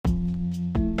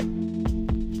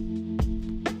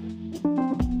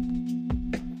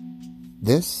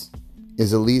This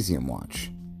is Elysium Watch,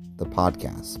 the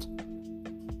podcast,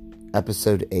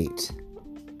 episode 8.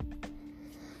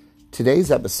 Today's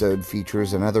episode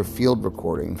features another field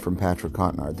recording from Patrick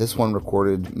Cotnard, this one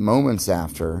recorded moments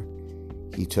after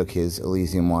he took his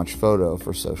Elysium Watch photo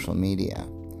for social media.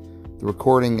 The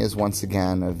recording is once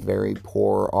again of very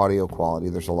poor audio quality.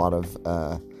 There's a lot of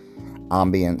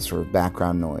ambient sort of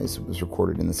background noise. It was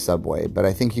recorded in the subway, but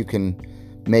I think you can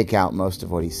make out most of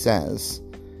what he says.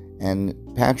 And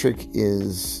Patrick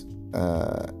is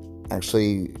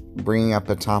actually bringing up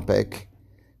a topic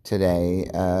today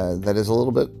that is a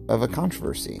little bit of a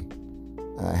controversy,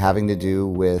 having to do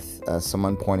with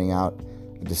someone pointing out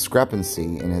a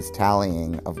discrepancy in his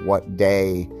tallying of what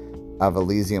day of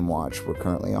Elysium Watch we're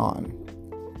currently on.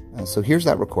 So here's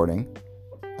that recording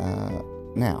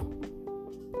now.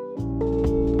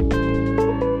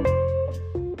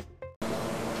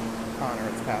 Connor,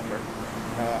 it's Patrick.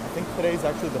 I think today's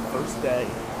actually the first day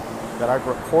that I've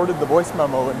recorded the voice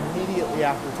memo immediately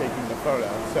after taking the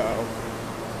photo. So,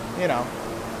 you know,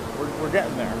 we're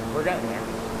getting there. We're getting there.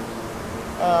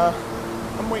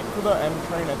 I'm waiting for the M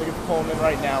train. I think it's pulling in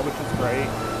right now, which is great.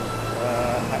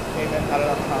 I came in, had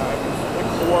enough time. It was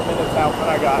like 4 minutes out when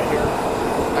I got here.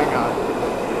 Hang on.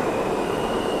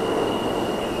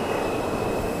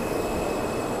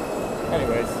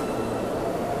 Anyways,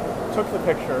 took the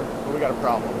picture, but we got a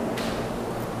problem.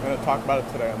 I'm going to talk about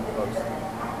it today on the post.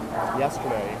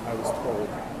 Yesterday, I was told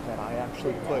that I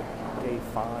actually put day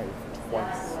 5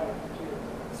 twice.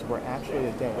 So we're actually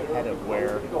a day ahead of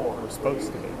where we're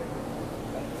supposed to be.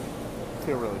 I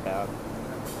feel really bad.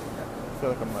 I feel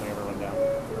like I'm letting everyone down.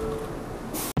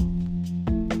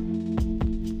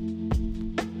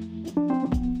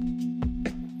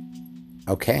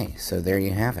 Okay, so there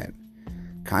you have it.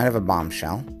 Kind of a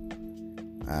bombshell.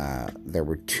 There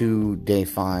were 2 Day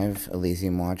 5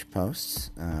 Elysium Watch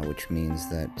posts, which means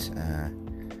that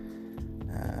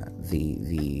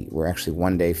we're actually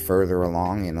 1 day further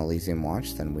along in Elysium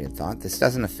Watch than we had thought. This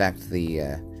doesn't affect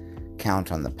the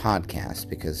count on the podcast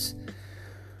because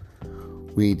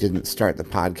we didn't start the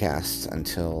podcast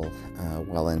until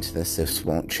well into this. This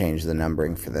won't change the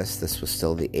numbering for this. This was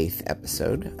still the 8th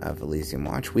episode of Elysium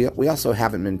Watch. We also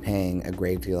haven't been paying a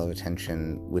great deal of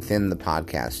attention within the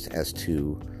podcast as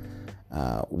to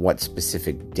what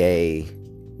specific day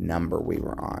number we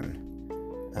were on.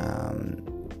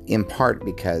 In part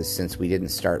because since we didn't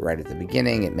start right at the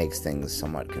beginning, it makes things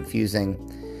somewhat confusing.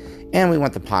 And we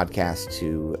want the podcast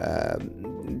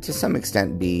to some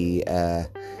extent be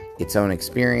its own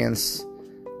experience,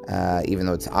 even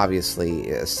though it's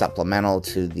obviously supplemental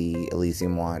to the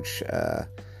Elysium Watch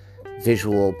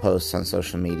visual posts on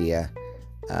social media.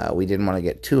 We didn't want to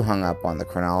get too hung up on the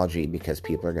chronology because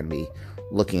people are going to be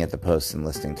looking at the posts and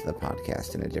listening to the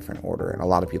podcast in a different order. And a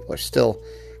lot of people are still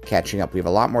catching up. We have a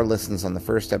lot more listens on the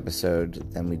first episode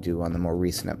than we do on the more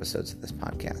recent episodes of this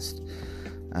podcast.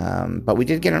 But we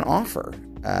did get an offer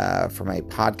from a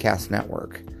podcast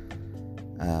network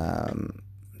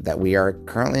that we are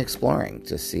currently exploring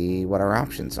to see what our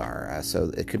options are.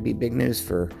 So it could be big news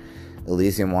for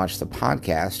Elysium Watch, the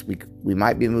podcast. We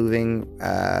might be moving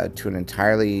to an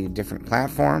entirely different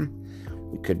platform.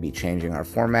 We could be changing our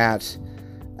format.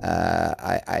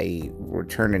 I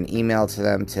returned an email to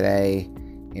them today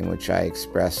in which I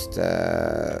expressed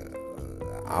our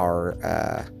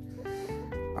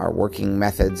working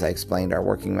methods. I explained our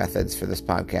working methods for this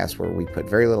podcast, where we put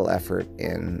very little effort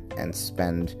in and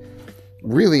spend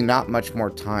really not much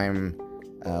more time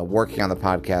working on the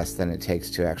podcast than it takes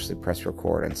to actually press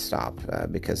record and stop,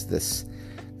 because this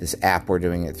app we're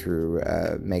doing it through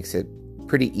makes it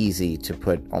pretty easy to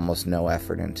put almost no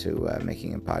effort into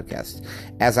making a podcast,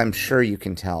 as I'm sure you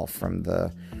can tell from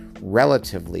the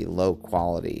relatively low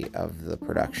quality of the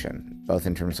production, both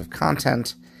in terms of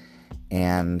content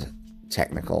and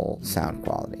technical sound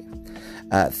quality.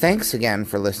 Thanks again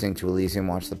for listening to Elysium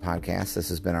Watch, the podcast. This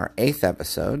has been our 8th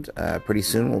episode. Pretty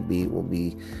soon we'll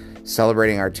be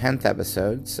celebrating our 10th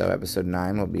episode, so episode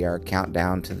 9 will be our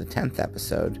countdown to the 10th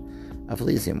episode of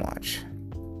Elysium Watch.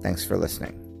 Thanks for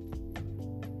listening.